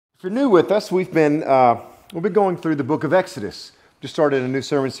If you're new with us, we've been going through the book of Exodus. Just started a new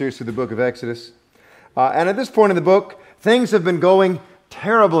sermon series through the book of Exodus. And at this point in the book, things have been going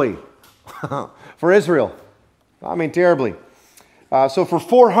terribly for Israel. I mean, terribly. So for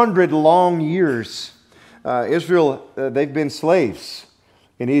 400 long years, Israel, they've been slaves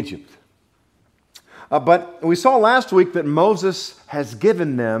in Egypt. But we saw last week that Moses has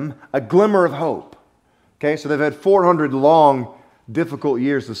given them a glimmer of hope. Okay, so they've had 400 long, difficult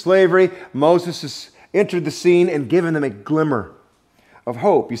years of slavery. Moses has entered the scene and given them a glimmer of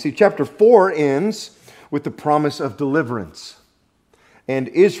hope. You see, chapter 4 ends with the promise of deliverance and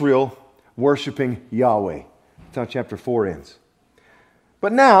Israel worshiping Yahweh. That's how chapter 4 ends.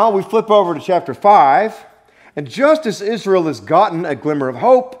 But now we flip over to chapter 5, and just as Israel has gotten a glimmer of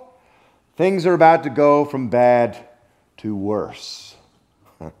hope, things are about to go from bad to worse.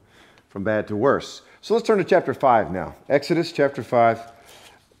 From bad to worse. So let's turn to chapter 5 now. Exodus chapter 5,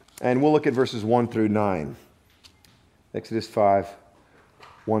 and we'll look at verses 1 through 9. Exodus 5,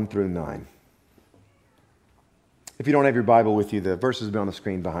 1 through 9. If you don't have your Bible with you, the verses will be on the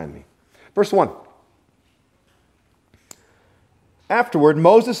screen behind me. Verse 1. Afterward,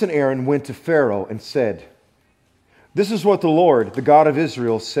 Moses and Aaron went to Pharaoh and said, "This is what the Lord, the God of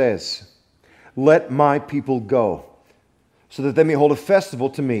Israel, says. Let my people go, so that they may hold a festival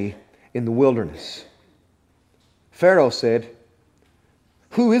to me in the wilderness." Pharaoh said,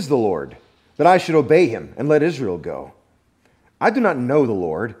 "Who is the Lord, that I should obey him and let Israel go? I do not know the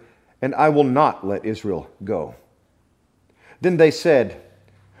Lord, and I will not let Israel go." Then they said,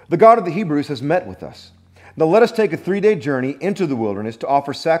 "The God of the Hebrews has met with us. Now let us take a 3-day journey into the wilderness to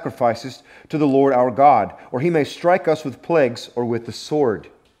offer sacrifices to the Lord our God, or he may strike us with plagues or with the sword."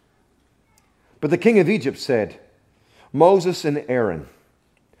 But the king of Egypt said, "Moses and Aaron,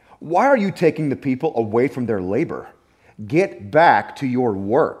 why are you taking the people away from their labor? Get back to your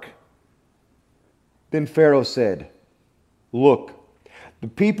work." Then Pharaoh said, "Look, the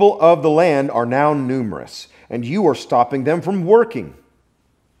people of the land are now numerous, and you are stopping them from working."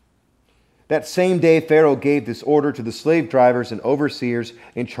 That same day, Pharaoh gave this order to the slave drivers and overseers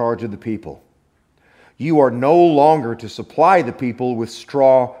in charge of the people: "You are no longer to supply the people with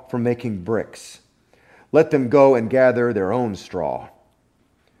straw for making bricks. Let them go and gather their own straw.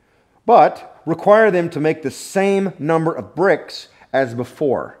 But require them to make the same number of bricks as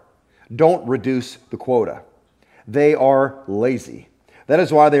before. Don't reduce the quota. They are lazy. That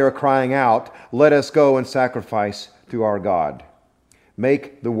is why they are crying out, 'Let us go and sacrifice to our God.'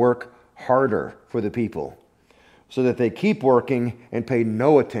 Make the work harder for the people, so that they keep working and pay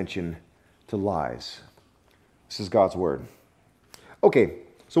no attention to lies." This is God's word. Okay,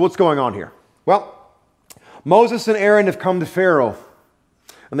 so what's going on here? Well, Moses and Aaron have come to Pharaoh,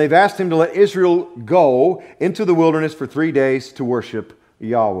 and they've asked him to let Israel go into the wilderness for 3 days to worship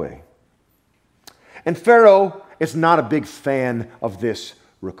Yahweh. And Pharaoh is not a big fan of this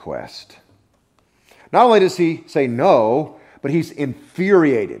request. Not only does he say no, but he's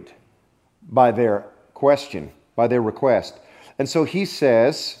infuriated by their question, by their request. And so he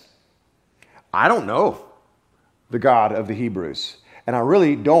says, "I don't know the God of the Hebrews, and I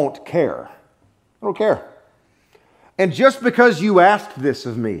really don't care. I don't care. And just because you asked this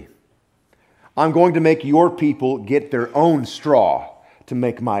of me, I'm going to make your people get their own straw to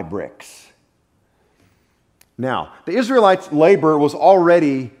make my bricks." Now, the Israelites' labor was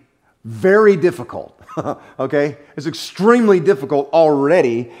already very difficult. Okay? It's extremely difficult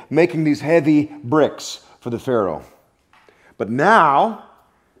already making these heavy bricks for the Pharaoh. But now,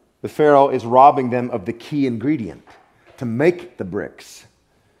 the Pharaoh is robbing them of the key ingredient to make the bricks.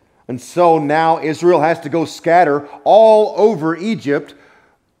 And so now Israel has to go scatter all over Egypt,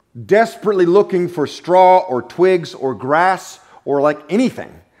 desperately looking for straw or twigs or grass or like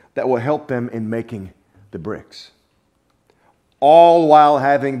anything that will help them in making the bricks. All while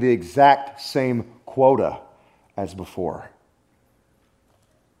having the exact same quota as before.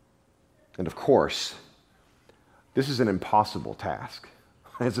 And of course, this is an impossible task.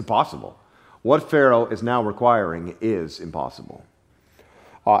 It's impossible. What Pharaoh is now requiring is impossible.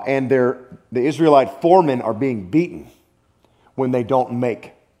 And the Israelite foremen are being beaten when they don't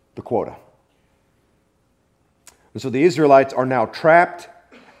make the quota. And so the Israelites are now trapped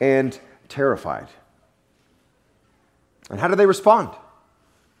and terrified. And how do they respond?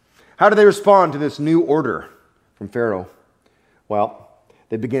 How do they respond to this new order from Pharaoh? Well,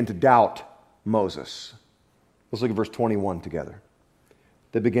 they begin to doubt Moses. Let's look at verse 21 together.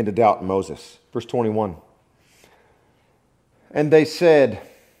 They begin to doubt Moses. Verse 21. And they said,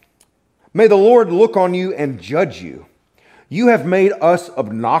 "May the Lord look on you and judge you. You have made us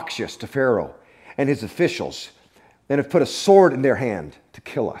obnoxious to Pharaoh and his officials, and have put a sword in their hand to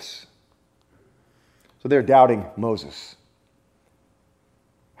kill us. So they're doubting Moses.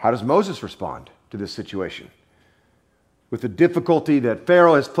 How does Moses respond to this situation? With the difficulty that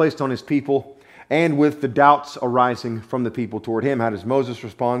Pharaoh has placed on his people and with the doubts arising from the people toward him, how does Moses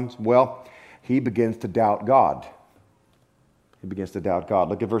respond? Well, he begins to doubt God. He begins to doubt God.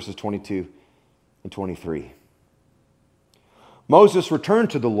 Look at verses 22 and 23. Moses returned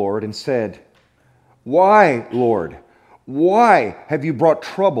to the Lord and said, "Why, Lord? Why have you brought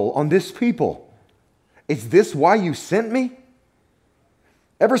trouble on this people? Is this why you sent me?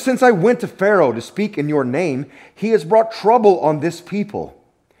 Ever since I went to Pharaoh to speak in your name, he has brought trouble on this people,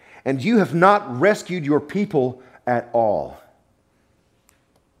 and you have not rescued your people at all."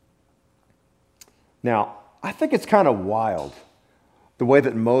 Now, I think it's kind of wild the way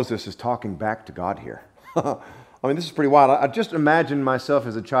that Moses is talking back to God here. I mean, this is pretty wild. I just imagine myself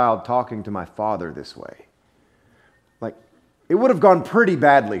as a child talking to my father this way. Like, it would have gone pretty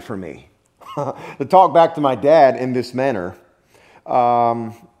badly for me to talk back to my dad in this manner.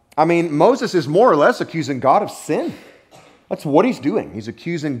 I mean, Moses is more or less accusing God of sin. That's what he's doing. He's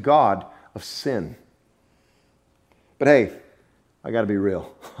accusing God of sin. But hey, I got to be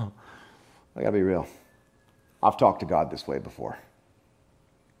real. I got to be real. I've talked to God this way before.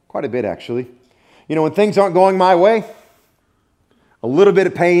 Quite a bit, actually. You know, when things aren't going my way, a little bit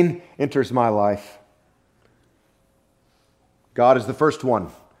of pain enters my life. God is the first one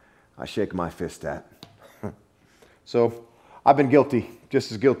I shake my fist at. So, I've been guilty,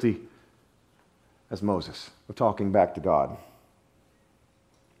 just as guilty as Moses, of talking back to God.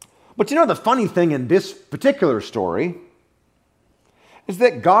 But you know, the funny thing in this particular story is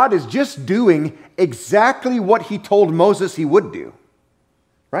that God is just doing exactly what he told Moses he would do,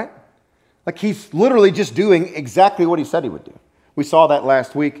 right? Like he's literally just doing exactly what he said he would do. We saw that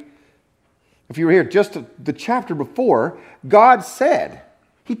last week. If you were here, just the chapter before, God said,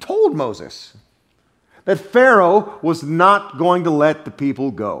 he told Moses that Pharaoh was not going to let the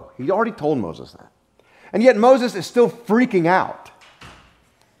people go. He already told Moses that. And yet Moses is still freaking out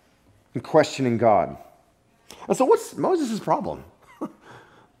and questioning God. And so what's Moses' problem?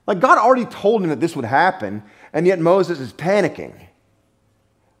 Like God already told him that this would happen, and yet Moses is panicking.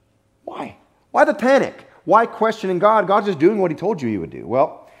 Why? Why the panic? Why questioning God? God's just doing what he told you he would do.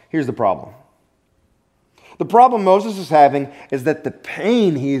 Well, here's the problem. The problem Moses is having is that the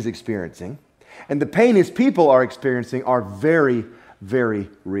pain he is experiencing and the pain his people are experiencing are very, very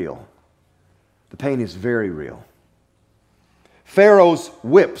real. The pain is very real. Pharaoh's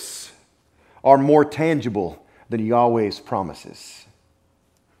whips are more tangible than Yahweh's promises.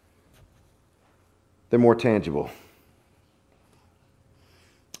 They're more tangible.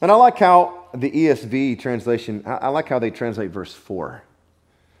 And I like how the ESV translation, I like how they translate verse 4.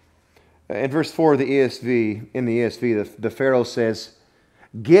 In verse 4 of the ESV, in the ESV, the Pharaoh says,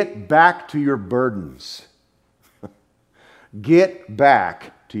 "Get back to your burdens." Get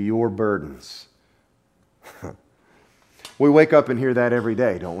back to your burdens. We wake up and hear that every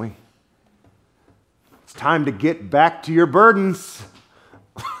day, don't we? It's time to get back to your burdens.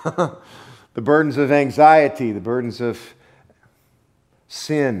 The burdens of anxiety, the burdens of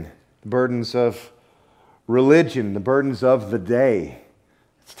sin, the burdens of religion, the burdens of the day.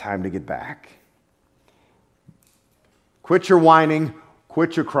 It's time to get back. Quit your whining,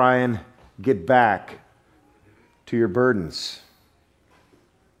 quit your crying, get back to your burdens.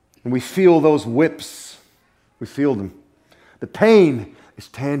 And we feel those whips. We feel them. The pain is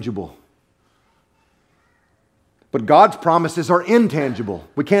tangible. But God's promises are intangible.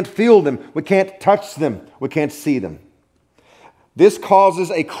 We can't feel them. We can't touch them. We can't see them. This causes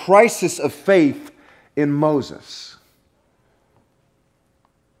a crisis of faith in Moses.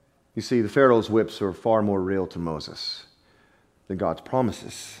 You see, the Pharaoh's whips are far more real to Moses than God's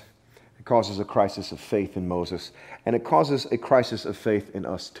promises. It causes a crisis of faith in Moses, and it causes a crisis of faith in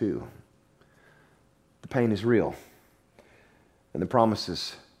us too. The pain is real, and the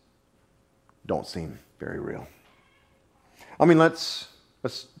promises don't seem very real. I mean, let's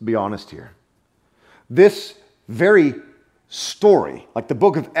be honest here. This very story, like the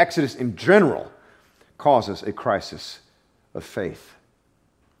book of Exodus in general, causes a crisis of faith.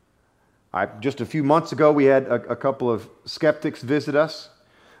 Just a few months ago, we had a couple of skeptics visit us,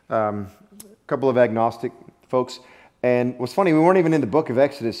 a couple of agnostic folks. And what's funny, we weren't even in the book of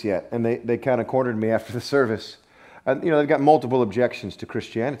Exodus yet, and they kind of cornered me after the service. And, they've got multiple objections to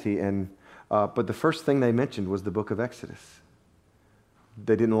Christianity, but the first thing they mentioned was the book of Exodus.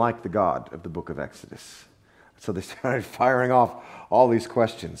 They didn't like the God of the book of Exodus. So they started firing off all these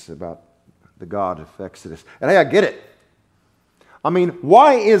questions about the God of Exodus. And hey, I get it. I mean,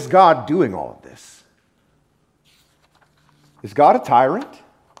 why is God doing all of this? Is God a tyrant?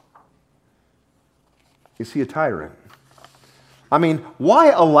 Is he a tyrant? I mean,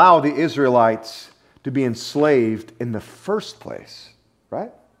 why allow the Israelites to be enslaved in the first place,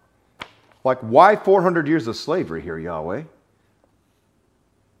 right? Like, why 400 years of slavery here, Yahweh?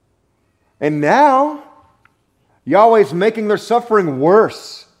 And now, Yahweh's making their suffering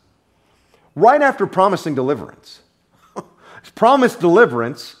worse. Right after promising deliverance. He's promised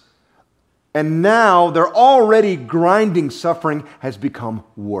deliverance, and now their already grinding suffering has become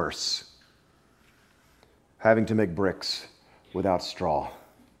worse. Having to make bricks without straw.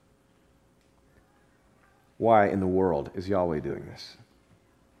 Why in the world is Yahweh doing this?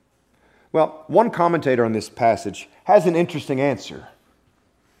 Well, one commentator on this passage has an interesting answer.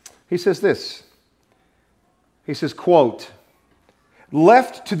 He says this. He says, quote,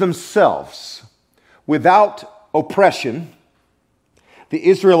 left to themselves without oppression, the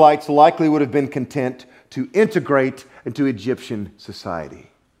Israelites likely would have been content to integrate into Egyptian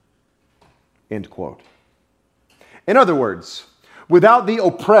society. End quote. In other words, without the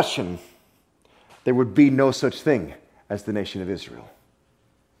oppression, there would be no such thing as the nation of Israel.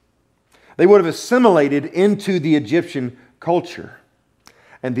 They would have assimilated into the Egyptian culture,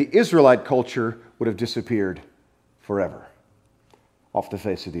 and the Israelite culture would have disappeared forever off the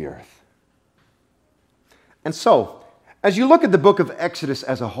face of the earth. And so, as you look at the book of Exodus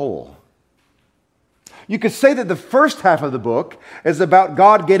as a whole, you could say that the first half of the book is about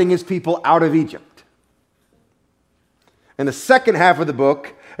God getting his people out of Egypt. And the second half of the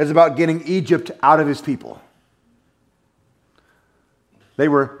book is about getting Egypt out of his people. They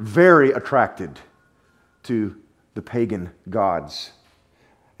were very attracted to the pagan gods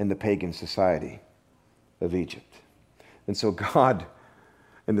and the pagan society of Egypt. And so God,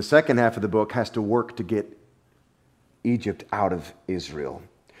 in the second half of the book, has to work to get Egypt out of Israel,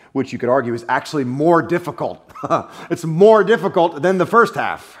 which you could argue is actually more difficult. It's more difficult than the first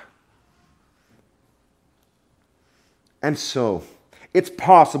half. And so, it's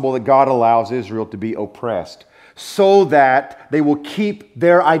possible that God allows Israel to be oppressed so that they will keep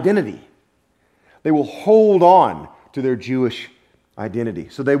their identity. They will hold on to their Jewish identity.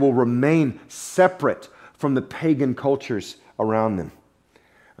 So they will remain separate from the pagan cultures around them.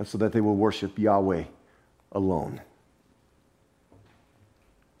 And so that they will worship Yahweh alone.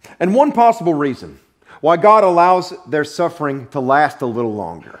 And one possible reason why God allows their suffering to last a little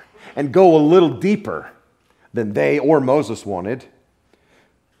longer and go a little deeper than they or Moses wanted.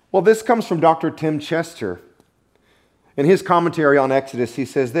 Well, this comes from Dr. Tim Chester. In his commentary on Exodus, he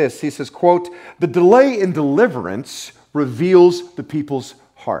says this. He says, quote, the delay in deliverance reveals the people's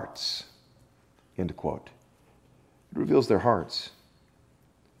hearts. End quote. It reveals their hearts.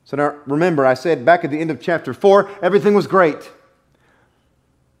 So now, remember, I said back at the end of chapter 4, everything was great.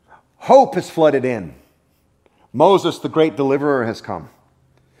 Hope has flooded in. Moses, the great deliverer, has come.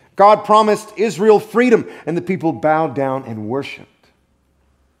 God promised Israel freedom, and the people bowed down and worshiped.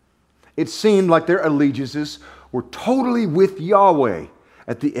 It seemed like their allegiances were totally with Yahweh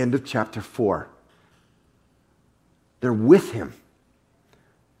at the end of chapter 4. They're with him.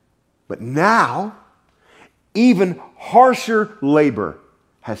 But now, even harsher labor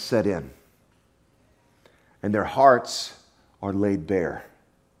has set in, and their hearts are laid bare.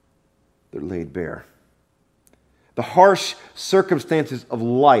 They're laid bare. The harsh circumstances of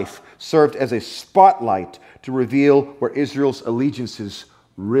life served as a spotlight to reveal where Israel's allegiances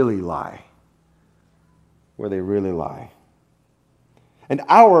really lie. Where they really lie. And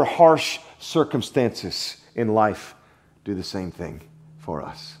our harsh circumstances in life do the same thing for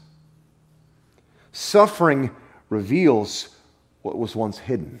us. Suffering reveals what was once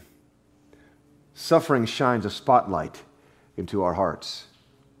hidden. Suffering shines a spotlight into our hearts.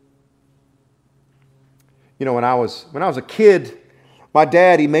 You know, when I was a kid, my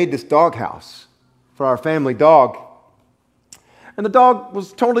dad, he made this doghouse for our family dog. And the dog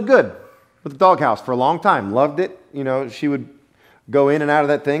was totally good with the doghouse for a long time. Loved it. You know, she would go in and out of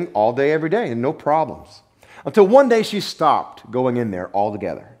that thing all day, every day, and no problems. Until one day she stopped going in there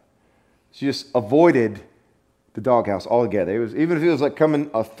altogether. She just avoided the doghouse altogether. It was, even if it was like coming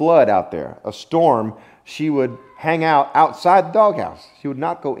a flood out there, a storm, she would hang out outside the doghouse. She would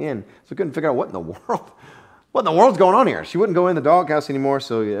not go in. So I couldn't figure out what in the world's going on here. She wouldn't go in the doghouse anymore.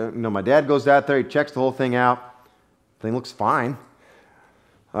 So, my dad goes out there, he checks the whole thing out. Thing looks fine.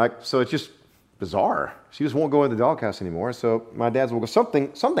 So it's just bizarre. She just won't go in the doghouse anymore. So my dad's will go,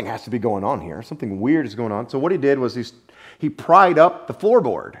 something has to be going on here. Something weird is going on. So what he did was he pried up the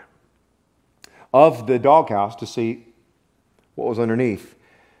floorboard of the doghouse to see what was underneath.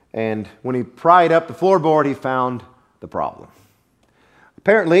 And when he pried up the floorboard, he found the problem.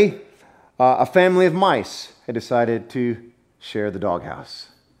 Apparently, a family of mice had decided to share the doghouse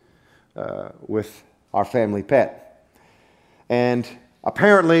with our family pet. And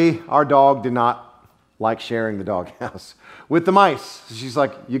apparently, our dog did not like sharing the doghouse with the mice. She's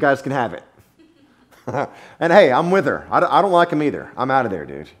like, you guys can have it. And hey, I'm with her. I don't like them either. I'm out of there,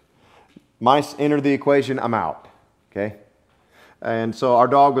 dude. Mice enter the equation, I'm out. Okay? And so our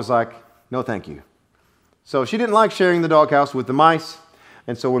dog was like, no thank you. So she didn't like sharing the doghouse with the mice.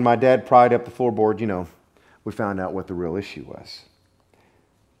 And so when my dad pried up the floorboard, we found out what the real issue was.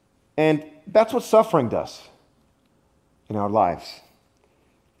 And that's what suffering does in our lives.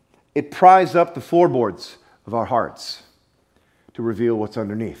 It pries up the floorboards of our hearts to reveal what's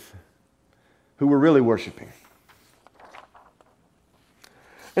underneath, who we're really worshiping.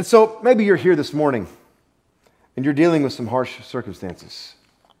 And so maybe you're here this morning and you're dealing with some harsh circumstances.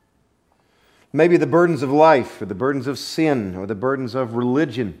 Maybe the burdens of life or the burdens of sin or the burdens of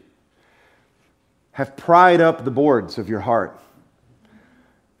religion have pried up the boards of your heart.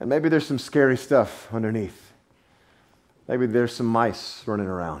 And maybe there's some scary stuff underneath. Maybe there's some mice running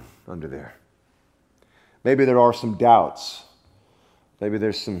around under there. Maybe there are some doubts. Maybe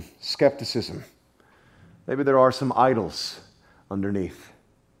there's some skepticism. Maybe there are some idols underneath.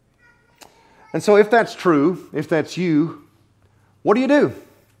 And so if that's true, if that's you, what do?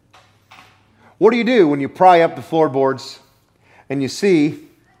 What do you do when you pry up the floorboards and you see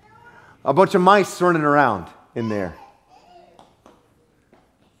a bunch of mice running around in there?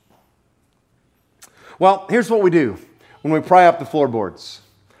 Well, here's what we do when we pry up the floorboards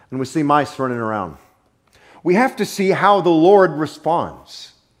and we see mice running around. We have to see how the Lord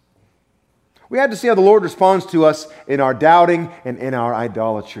responds. We have to see how the Lord responds to us in our doubting and in our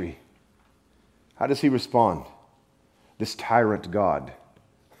idolatry. How does He respond? This tyrant God.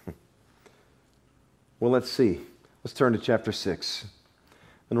 Well, let's see. Let's turn to chapter 6.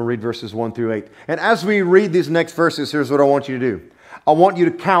 And we'll read verses 1 through 8. And as we read these next verses, here's what I want you to do. I want you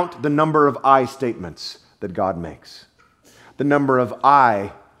to count the number of I statements that God makes. The number of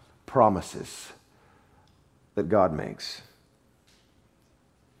I promises that God makes.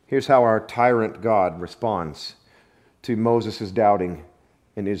 Here's how our tyrant God responds to Moses' doubting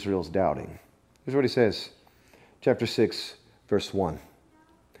and Israel's doubting. Here's what he says. Chapter 6, verse 1.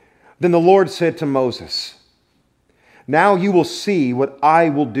 Then the Lord said to Moses, now you will see what I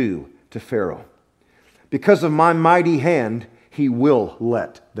will do to Pharaoh. Because of my mighty hand, he will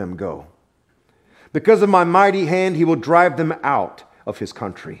let them go. Because of my mighty hand, he will drive them out of his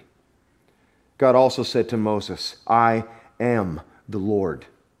country. God also said to Moses, I am the Lord.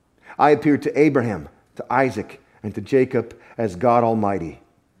 I appeared to Abraham, to Isaac, and to Jacob as God Almighty.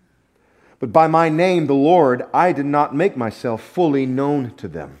 But by my name, the Lord, I did not make myself fully known to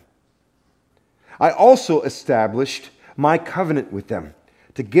them. I also established my covenant with them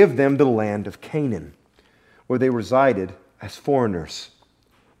to give them the land of Canaan, where they resided as foreigners.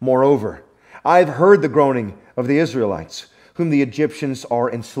 Moreover, I have heard the groaning of the Israelites, whom the Egyptians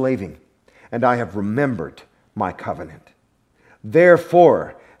are enslaving, and I have remembered my covenant.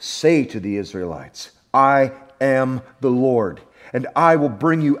 Therefore, say to the Israelites, I am the Lord, and I will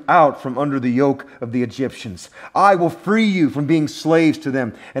bring you out from under the yoke of the Egyptians. I will free you from being slaves to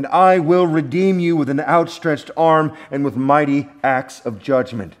them, and I will redeem you with an outstretched arm and with mighty acts of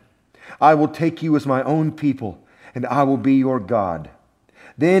judgment. I will take you as my own people, and I will be your God.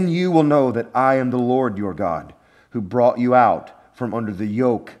 Then you will know that I am the Lord your God, who brought you out from under the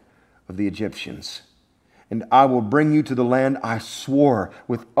yoke of the Egyptians. And I will bring you to the land I swore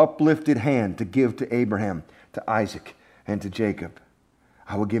with uplifted hand to give to Abraham, to Isaac, and to Jacob.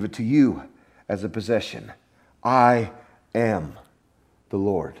 I will give it to you as a possession. I am the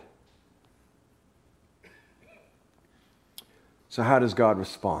Lord. So how does God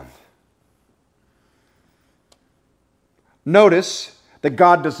respond? Notice that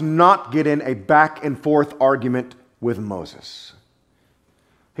God does not get in a back and forth argument with Moses.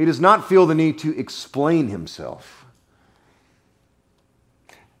 He does not feel the need to explain himself.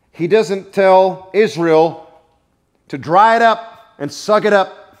 He doesn't tell Israel to dry it up and suck it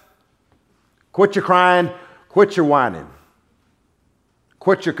up. Quit your crying, quit your whining,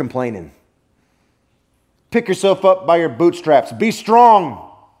 quit your complaining. Pick yourself up by your bootstraps. Be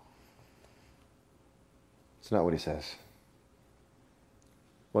strong. It's not what he says.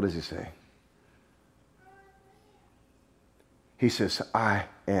 What does he say? He says, I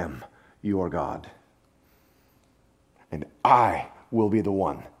am your God, and I will be the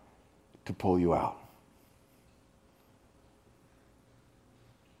one to pull you out.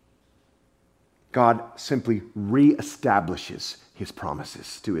 God simply reestablishes his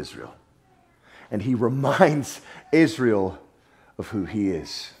promises to Israel. And he reminds Israel of who he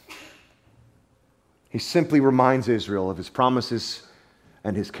is. He simply reminds Israel of his promises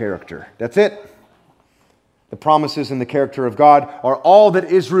and his character. That's it. The promises and the character of God are all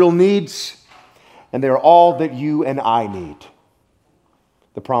that Israel needs, and they are all that you and I need.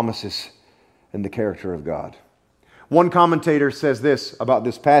 The promises and the character of God. One commentator says this about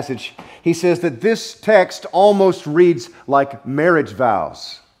this passage. He says that this text almost reads like marriage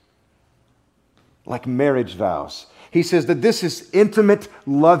vows. Like marriage vows. He says that this is intimate,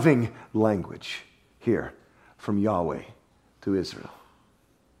 loving language here from Yahweh to Israel.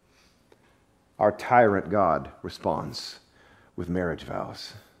 Our tyrant God responds with marriage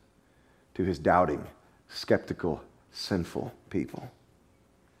vows to his doubting, skeptical, sinful people.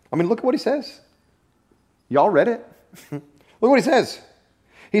 I mean, look at what he says. Y'all read it? Look what he says.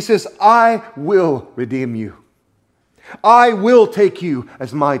 He says, I will redeem you. I will take you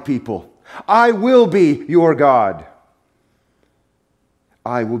as my people. I will be your God.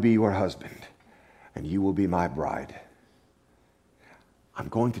 I will be your husband, and you will be my bride. I'm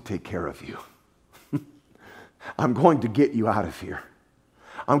going to take care of you. I'm going to get you out of here.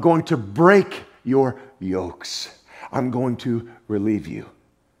 I'm going to break your yokes. I'm going to relieve you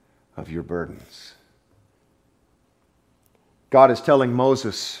of your burdens. God is telling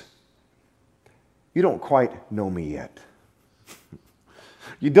Moses, you don't quite know me yet.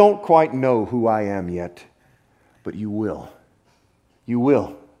 You don't quite know who I am yet, but you will. You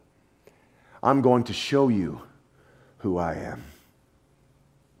will. I'm going to show you who I am.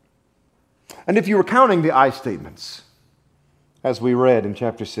 And if you were counting the I statements, as we read in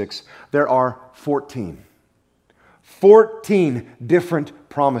chapter 6, there are 14. 14 different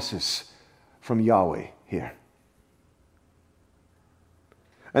promises from Yahweh here.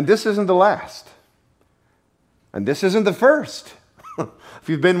 And this isn't the last. And this isn't the first. If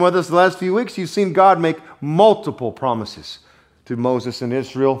you've been with us the last few weeks, you've seen God make multiple promises to Moses and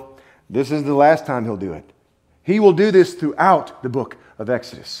Israel. This is the last time he'll do it. He will do this throughout the book of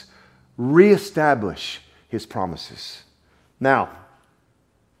Exodus. Reestablish his promises. Now,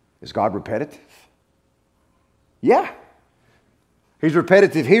 is God repetitive? Yeah. He's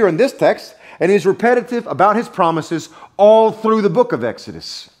repetitive here in this text, and he's repetitive about his promises all through the book of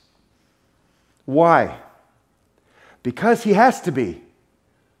Exodus. Why? Because he has to be.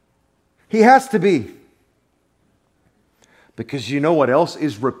 He has to be. Because you know what else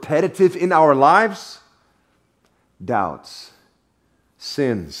is repetitive in our lives? Doubts,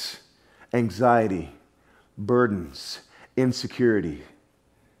 sins, anxiety, burdens, insecurity,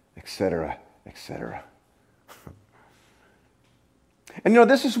 etc., etc. And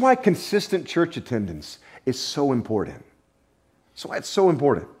this is why consistent church attendance is so important. That's why it's so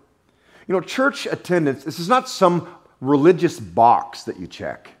important. Church attendance, this is not some religious box that you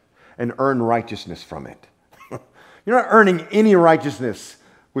check and earn righteousness from it. You're not earning any righteousness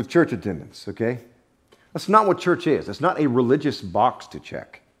with church attendance, okay? That's not what church is. It's not a religious box to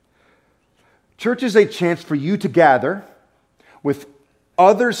check. Church is a chance for you to gather with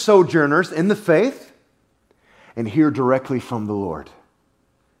other sojourners in the faith and hear directly from the Lord.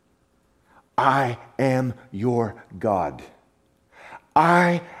 I am your God.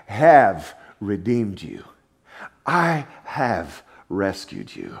 I have redeemed you. I have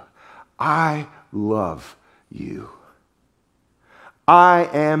rescued you. I love you. I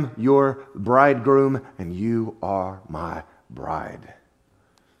am your bridegroom, and you are my bride.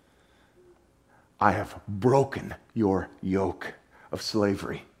 I have broken your yoke of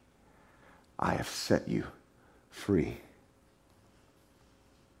slavery. I have set you free.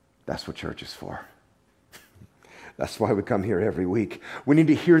 That's what church is for. That's why we come here every week. We need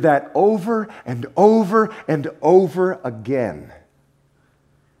to hear that over and over and over again.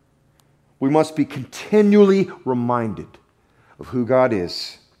 We must be continually reminded of who God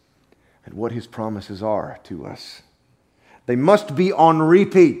is and what his promises are to us. They must be on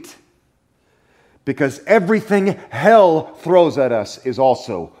repeat, because everything hell throws at us is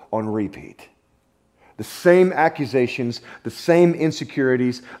also on repeat. The same accusations, the same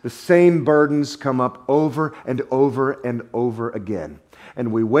insecurities, the same burdens come up over and over and over again.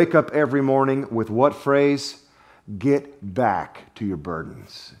 And we wake up every morning with what phrase? Get back to your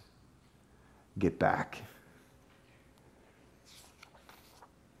burdens. Get back.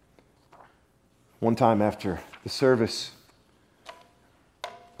 One time after the service,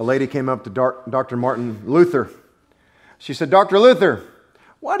 a lady came up to Dr. Martin Luther. She said, Dr. Luther,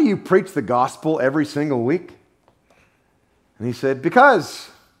 why do you preach the gospel every single week? And he said, because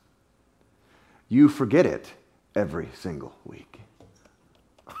you forget it every single week.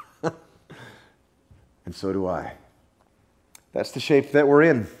 And so do I. That's the shape that we're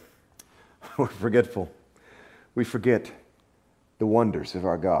in. We're forgetful. We forget the wonders of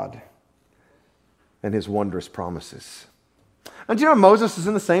our God. and his wondrous promises. And do you know Moses is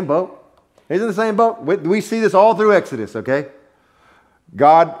in the same boat? He's in the same boat. We see this all through Exodus, okay?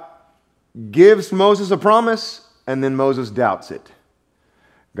 God gives Moses a promise, and then Moses doubts it.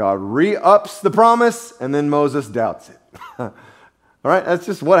 God re-ups the promise, and then Moses doubts it. All right? That's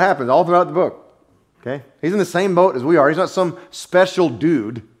just what happens all throughout the book. Okay? He's in the same boat as we are. He's not some special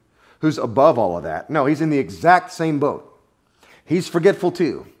dude who's above all of that. No, he's in the exact same boat. He's forgetful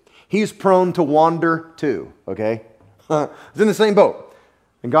too. He's prone to wander too. Okay? He's in the same boat.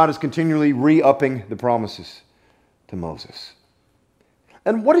 And God is continually re-upping the promises to Moses.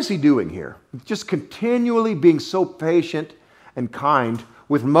 And what is he doing here? Just continually being so patient and kind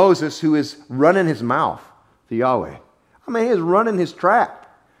with Moses, who is running his mouth to Yahweh. I mean, he is running his trap,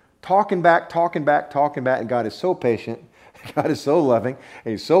 talking back, and God is so patient, God is so loving,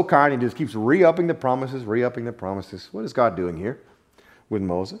 and he's so kind, and he just keeps re-upping the promises. What is God doing here with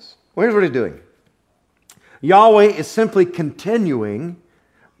Moses? Well, here's what he's doing. Yahweh is simply continuing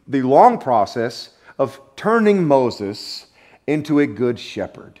the long process of turning Moses into a good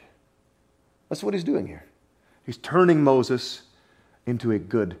shepherd. That's what he's doing here. He's turning Moses into a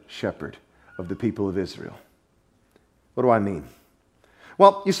good shepherd of the people of Israel. What do I mean?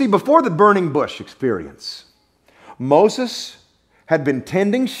 Well, you see, before the burning bush experience, Moses had been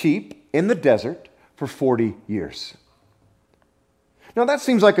tending sheep in the desert for 40 years. Now, that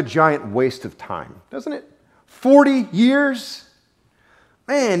seems like a giant waste of time, doesn't it? 40 years?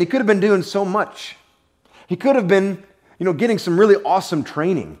 Man, he could have been doing so much. He could have been, getting some really awesome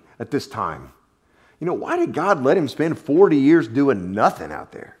training at this time. Why did God let him spend 40 years doing nothing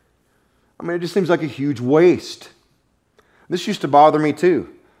out there? I mean, it just seems like a huge waste. This used to bother me too.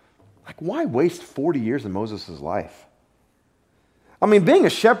 Like, why waste 40 years of Moses' life? I mean, being a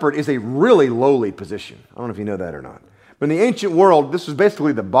shepherd is a really lowly position. I don't know if you know that or not. But in the ancient world, this was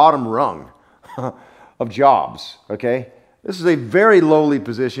basically the bottom rung of jobs, okay? This is a very lowly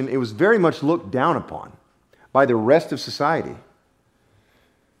position. It was very much looked down upon by the rest of society.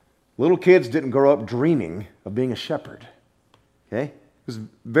 Little kids didn't grow up dreaming of being a shepherd, okay? It was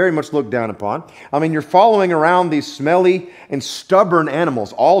very much looked down upon. I mean, you're following around these smelly and stubborn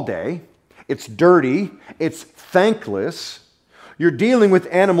animals all day. It's dirty. It's thankless. You're dealing with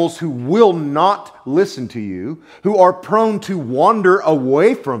animals who will not listen to you, who are prone to wander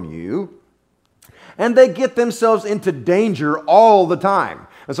away from you, and they get themselves into danger all the time.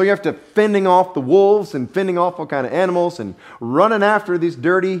 And so you have to fending off the wolves and fending off all kind of animals and running after these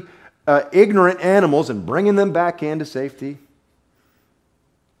dirty, ignorant animals and bringing them back into safety.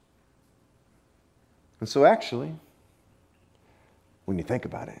 And so actually, when you think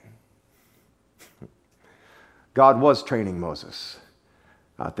about it, God was training Moses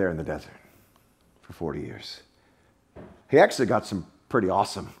out there in the desert for 40 years. He actually got some pretty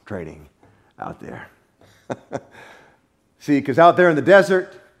awesome training out there. See, because out there in the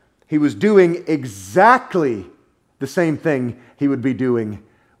desert, he was doing exactly the same thing he would be doing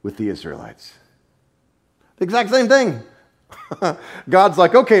with the Israelites. The exact same thing. God's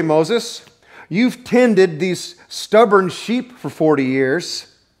like, okay, Moses, you've tended these stubborn sheep for 40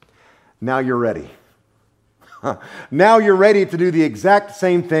 years. Now you're ready. Now you're ready to do the exact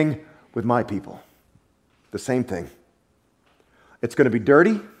same thing with my people. The same thing. It's going to be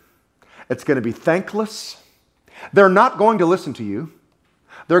dirty. It's going to be thankless. They're not going to listen to you.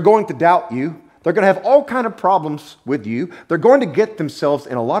 They're going to doubt you. They're going to have all kinds of problems with you. They're going to get themselves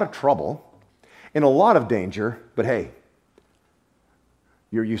in a lot of trouble, in a lot of danger. But hey,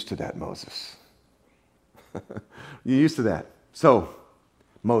 you're used to that, Moses. You're used to that. So,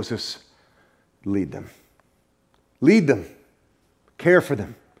 Moses, lead them. Lead them. Care for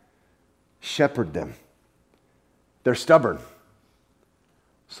them. Shepherd them. They're stubborn.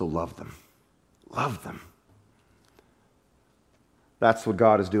 So love them. Love them. That's what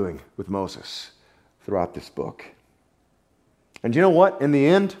God is doing with Moses throughout this book. And you know what? In the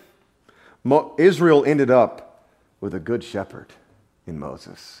end, Israel ended up with a good shepherd in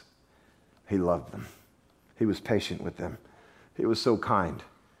Moses. He loved them. He was patient with them. He was so kind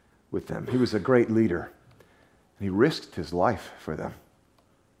with them. He was a great leader. He risked his life for them.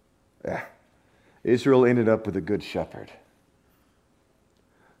 Yeah. Israel ended up with a good shepherd.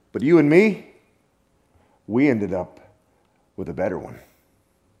 But you and me, we ended up with a better one.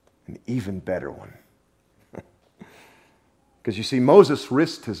 An even better one. Because you see, Moses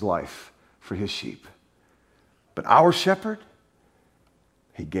risked his life for his sheep. But our shepherd,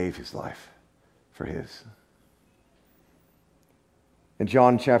 he gave his life for his. In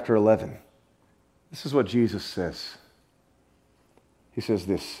John chapter 11, this is what Jesus says. He says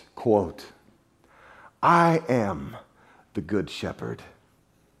this, quote, "I am the good shepherd.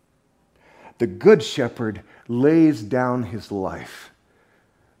 The good shepherd lays down his life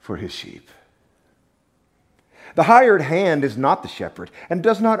for his sheep. The hired hand is not the shepherd and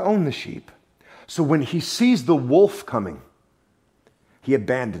does not own the sheep. So when he sees the wolf coming, he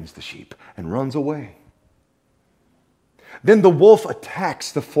abandons the sheep and runs away. Then the wolf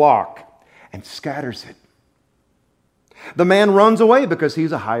attacks the flock and scatters it. The man runs away because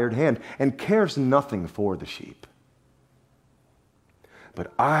he's a hired hand and cares nothing for the sheep.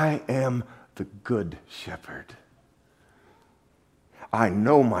 But I am the good shepherd. I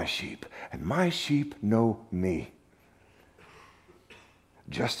know my sheep, and my sheep know me.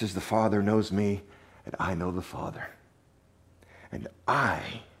 Just as the Father knows me, and I know the Father. And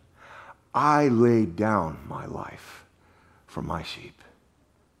I lay down my life for my sheep.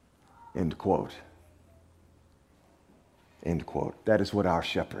 End quote. End quote. That is what our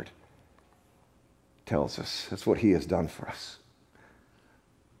shepherd tells us. That's what he has done for us.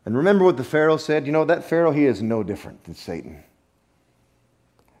 And remember what the Pharaoh said? You know, that Pharaoh, he is no different than Satan.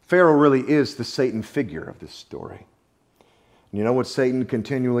 Pharaoh really is the Satan figure of this story. And you know what Satan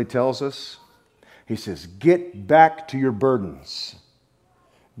continually tells us? He says, get back to your burdens.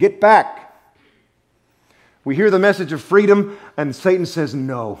 Get back. We hear the message of freedom, and Satan says,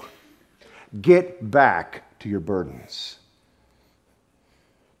 no. Get back to your burdens.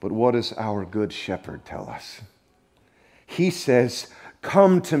 But what does our good shepherd tell us? He says,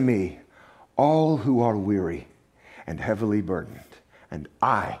 come to me, all who are weary and heavily burdened, and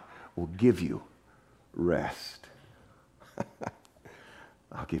I will give you rest.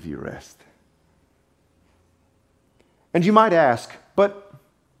 I'll give you rest. And you might ask, but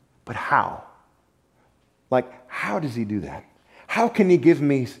how? Like, how does he do that? How can he give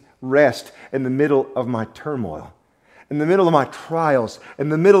me rest in the middle of my turmoil, in the middle of my trials, in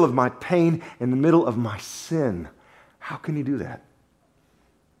the middle of my pain, in the middle of my sin? How can he do that?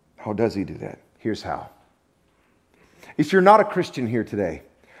 How does he do that? Here's how. If you're not a Christian here today,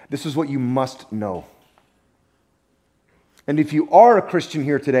 this is what you must know. And if you are a Christian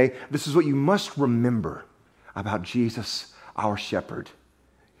here today, this is what you must remember about Jesus, our shepherd.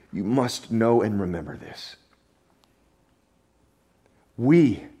 You must know and remember this.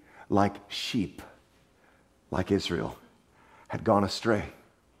 We, like sheep, like Israel, had gone astray.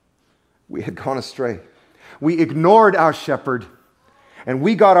 We had gone astray. We ignored our shepherd, and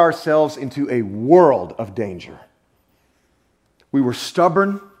we got ourselves into a world of danger. We were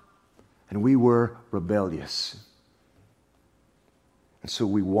stubborn, and we were rebellious. And so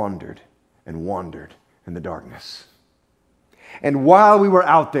we wandered and wandered in the darkness. And while we were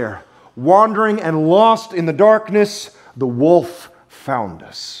out there, wandering and lost in the darkness, the wolf found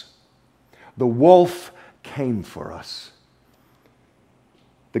us. The wolf came for us.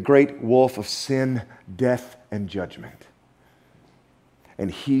 The great wolf of sin, death, and judgment.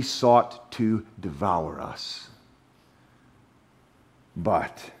 And he sought to devour us.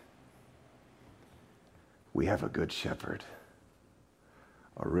 But we have a good shepherd.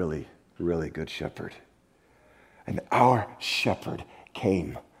 A really, really good shepherd. And our shepherd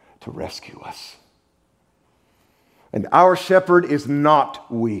came to rescue us. And our shepherd is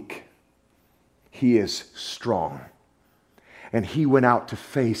not weak. He is strong. And he went out to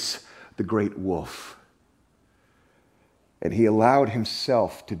face the great wolf. And he allowed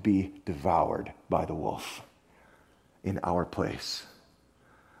himself to be devoured by the wolf in our place,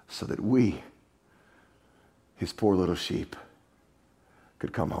 so that we, his poor little sheep,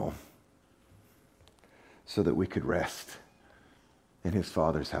 could come home, so that we could rest in his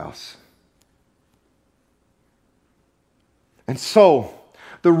Father's house. And so,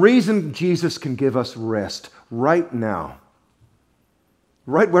 the reason Jesus can give us rest right now,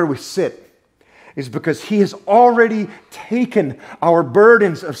 right where we sit, is because he has already taken our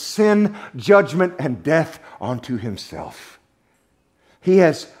burdens of sin, judgment, and death onto himself. He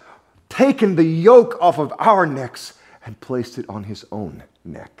has taken the yoke off of our necks and placed it on his own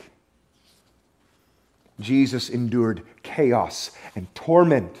neck. Jesus endured chaos and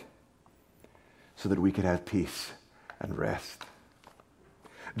torment so that we could have peace and rest.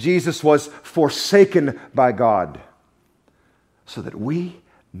 Jesus was forsaken by God so that we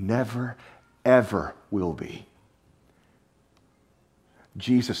never, ever will be.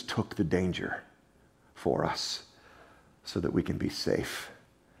 Jesus took the danger for us so that we can be safe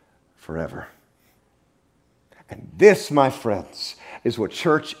forever. And this, my friends, is what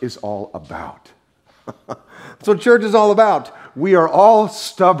church is all about. That's what church is all about. We are all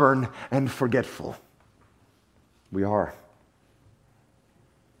stubborn and forgetful. We are.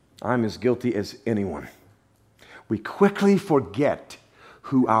 I'm as guilty as anyone. We quickly forget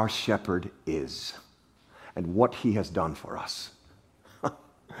who our shepherd is and what he has done for us.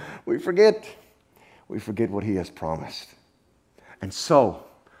 We forget. We forget what he has promised. And so,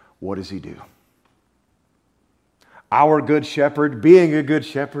 what does he do? Our good shepherd, being a good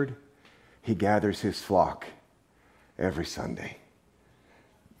shepherd, he gathers his flock every Sunday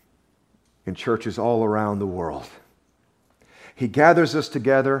in churches all around the world. He gathers us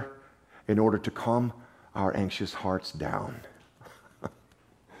together in order to calm our anxious hearts down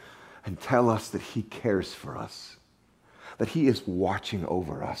and tell us that he cares for us, that he is watching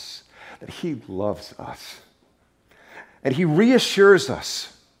over us, that he loves us. And he reassures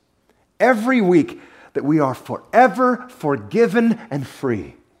us every week that we are forever forgiven and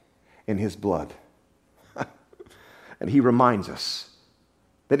free in his blood. And he reminds us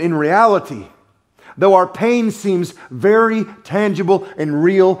that in reality, though our pain seems very tangible and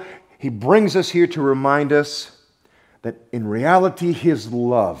real, he brings us here to remind us that in reality, his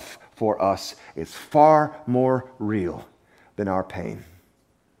love for us is far more real than our pain.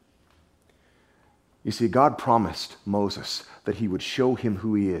 You see, God promised Moses that he would show him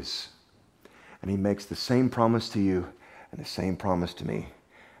who he is. And he makes the same promise to you and the same promise to me.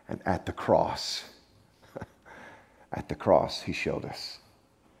 And at the cross, he showed us.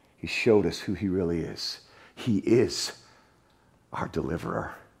 He showed us who he really is. He is our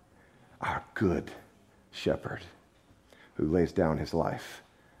deliverer, our good shepherd who lays down his life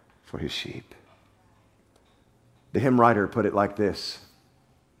for his sheep. The hymn writer put it like this: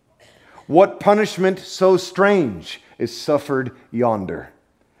 "What punishment so strange is suffered yonder?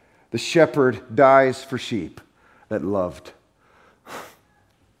 The shepherd dies for sheep that loved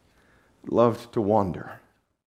to wander.